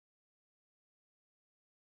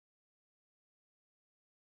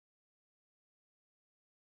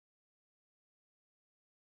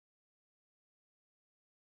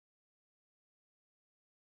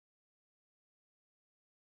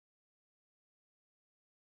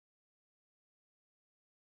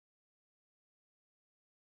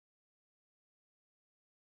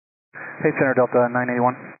Hey, Center Delta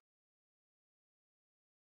 981.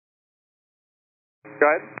 Go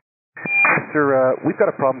ahead. Sir, we've got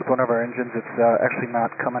a problem with one of our engines. It's actually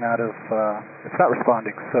not coming out of, it's not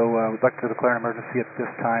responding. So we'd like to declare an emergency at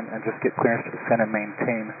this time and just get clearance to descend and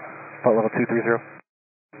maintain flight level 230.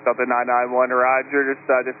 Delta 991, roger.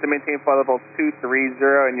 Just to maintain flight level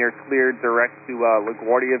 230, and you're cleared direct to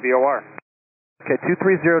LaGuardia VOR. Okay,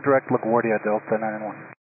 230 direct LaGuardia, Delta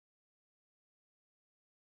 991.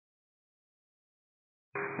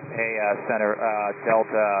 Hey, Center,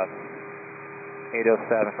 Delta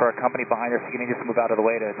 807. For our company behind us, can you just move out of the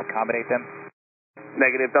way to accommodate them?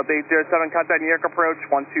 Negative. Delta 807, contact New York approach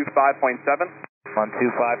 125.7.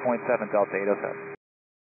 125.7, Delta 807.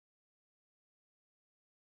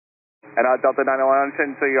 And Delta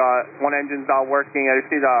 911, so one engine's not working. I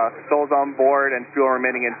just need souls on board and fuel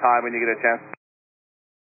remaining in time when you get a chance.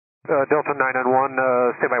 Delta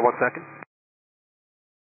 991, stay by 1 second.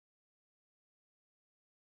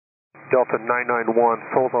 Delta 991,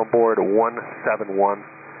 souls on board 171,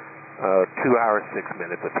 2 hours, 6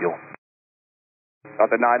 minutes of fuel.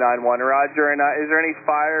 Delta 991, roger. And is there any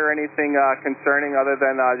fire or anything concerning other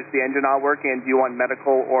than just the engine not working? And do you want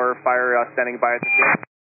medical or fire standing by at the scene?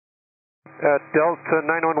 Delta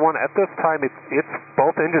 911, at this time, it's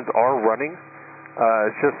both engines are running.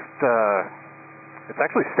 It's just, it's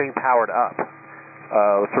actually staying powered up.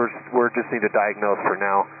 So we're just need to diagnose for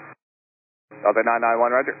now. Delta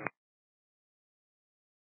 991, roger.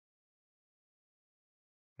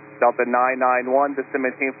 Delta 991, just to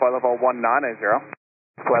maintain flight level 190.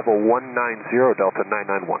 Level 190, Delta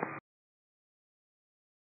 991.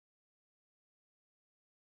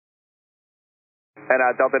 And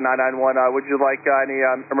Delta 991, would you like any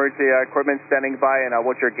emergency equipment standing by, and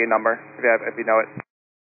what's your gate number, if you know it?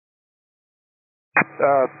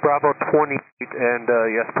 Bravo 28, and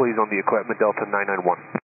yes, please, on the equipment, Delta 991.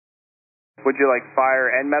 Would you like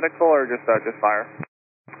fire and medical, or just fire?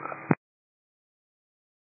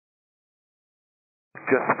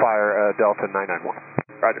 Just fire, Delta 991.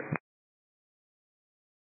 Roger.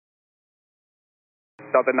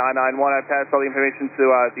 Delta 991, I passed all the information to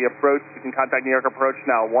the approach. You can contact New York approach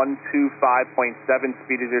now, 125.7,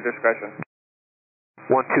 speed is your discretion.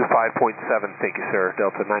 125.7, thank you, sir,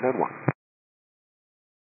 Delta 991.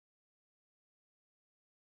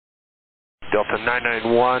 Delta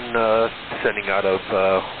 991, sending out of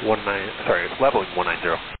leveling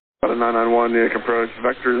 190. Delta 991, New York approach,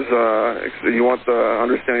 vectors, you want to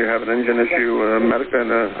understand you have an engine issue, medical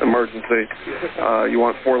and emergency. You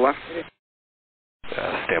want 4 left?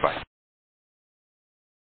 Stand by.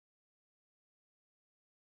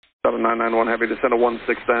 Delta 991, heavy descent of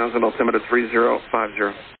 16,000, altimeter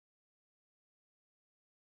 3050.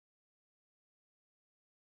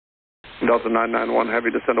 Delta 991,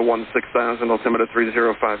 heavy descent of 16,000, altimeter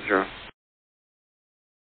 3050.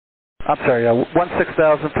 I'm sorry,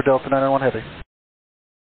 16,000 for Delta 991 heavy.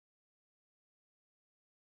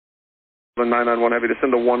 Delta 991, heavy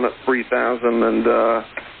descent of 13,000, and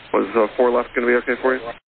was 4 left going to be okay for you?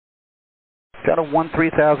 Got a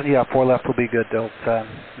 13,000, yeah, 4 left will be good, Delta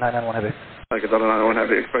 991 heavy. Like Delta 991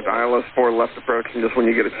 heavy, expect ILS 4 left approaching, just when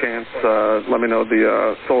you get a chance, let me know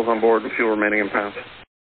the souls on board and fuel remaining in pounds.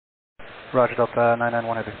 Roger, Delta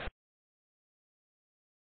 991 heavy.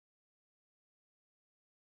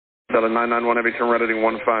 Delta 991 heavy, turn right heading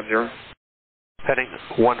 150. Heading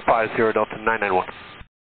 150, Delta 991.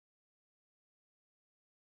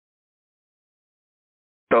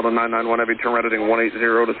 Delta 991 heavy, turn right heading 180,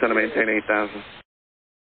 descend and maintain 8,000.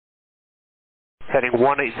 Heading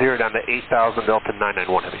 180 down to 8,000, Delta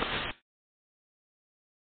 991 heavy.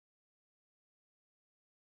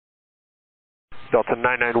 Delta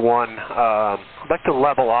 991, I'd like to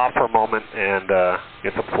level off for a moment and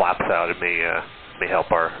get some flaps out. It may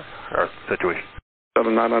help our situation.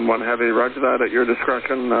 Delta 991 heavy, roger that at your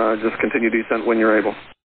discretion. Just continue descent when you're able.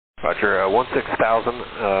 Roger, 16,000,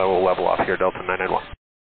 we'll level off here, Delta 991.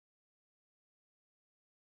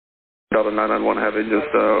 Delta 991 heavy,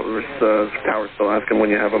 just tower still asking when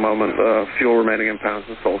you have a moment. Fuel remaining in pounds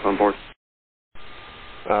and souls on board.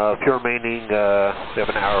 Fuel remaining, we have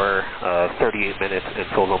an hour, 38 minutes, and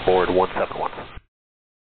souls on board 171.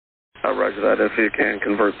 Roger that. If you can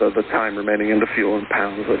convert the time remaining into fuel in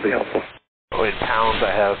pounds, that'd be helpful. Oh, in pounds,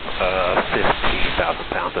 I have 15,000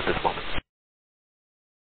 pounds at this moment.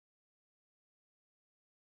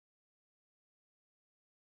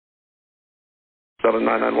 Delta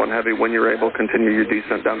 991 heavy, when you're able, continue your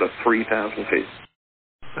descent down to 3,000 feet.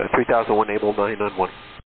 3,001 able, 991.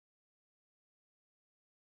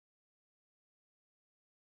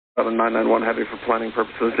 Delta 991 heavy, for planning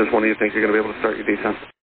purposes, just when do you think you're going to be able to start your descent?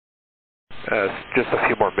 Just a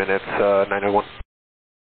few more minutes, 991.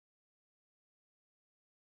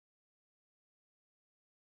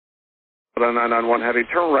 Delta 991 Heavy,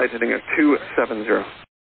 turn right heading at 270.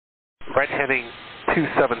 Right heading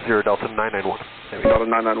 270, Delta 991. Delta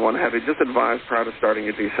 991 Heavy, just advise prior to starting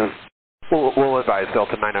your descent. We'll advise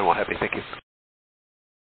Delta 991 Heavy, thank you.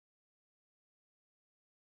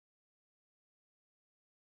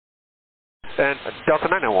 And Delta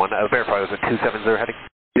 991, verify was a 270 heading?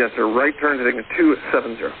 Yes, sir. Right turn heading at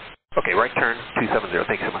 270. Okay, right turn 270.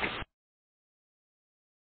 Thanks so much.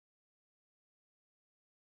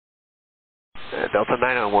 Delta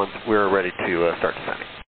 991, we're ready to start descending.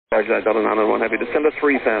 Roger that, Delta 991 Heavy. Descend to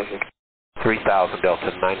 3,000. 3,000,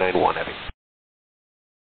 Delta 991 Heavy.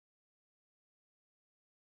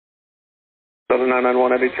 Delta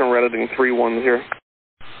 991 Heavy, turn right heading 310.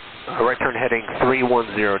 Right turn heading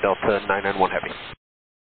 310, Delta 991 Heavy.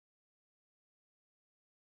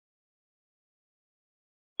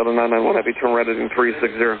 Delta 991 Heavy, turn right heading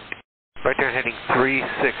 360. Right turn heading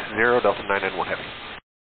 360, Delta 991 Heavy.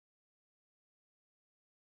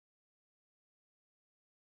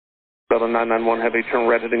 Delta 991 Heavy, turn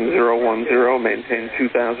right heading 010, maintain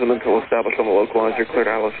 2000 until established on the localizer, cleared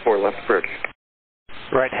ILS 4 left bridge.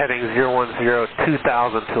 Right heading 010,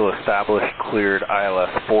 2000 till established, cleared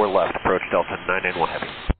ILS 4 left, approach Delta 991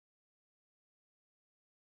 Heavy.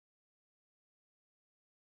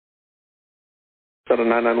 Delta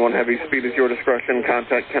 991 Heavy, speed is your discretion,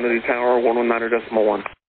 contact Kennedy Tower 119.1.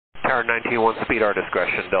 Tower 921, speed our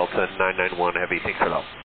discretion, Delta 991 Heavy, thanks for the help.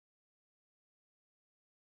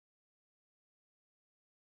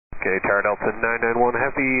 Okay, Tower Delta 991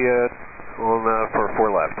 Heavy, for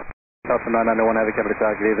 4 left. Delta 991 Heavy, Kennedy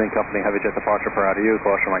Tower, good evening, company Heavy Jet departure prior to you,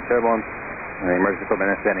 caution right turbulence, emergency equipment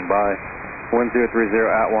is standing by. Wind 030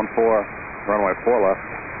 at 14, runway 4 left,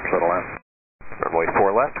 clear to land. Runway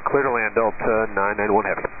 4 left, clear to land, Delta 991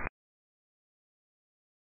 Heavy.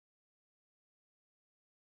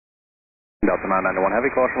 Delta 991 Heavy,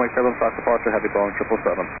 caution right turbulence, start departure, Heavy Boeing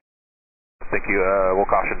 777. Thank you, we'll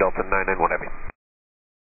caution Delta 991 Heavy.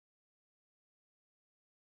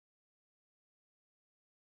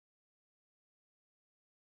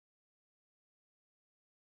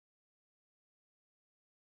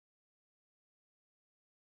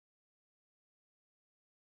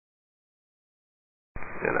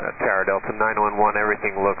 And Tower Delta 911,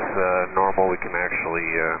 everything looks normal. We can actually,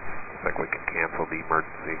 looks like we can cancel the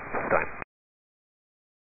emergency this time.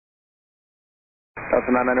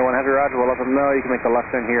 Delta 991 Heavy, roger, we'll let them know. You can make the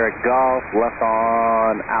left turn here at Golf, left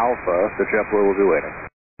on Alpha, so JetBlue will be waiting.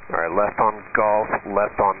 Alright, left on Golf,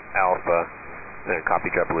 left on Alpha, and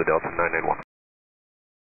copy JetBlue Delta 991.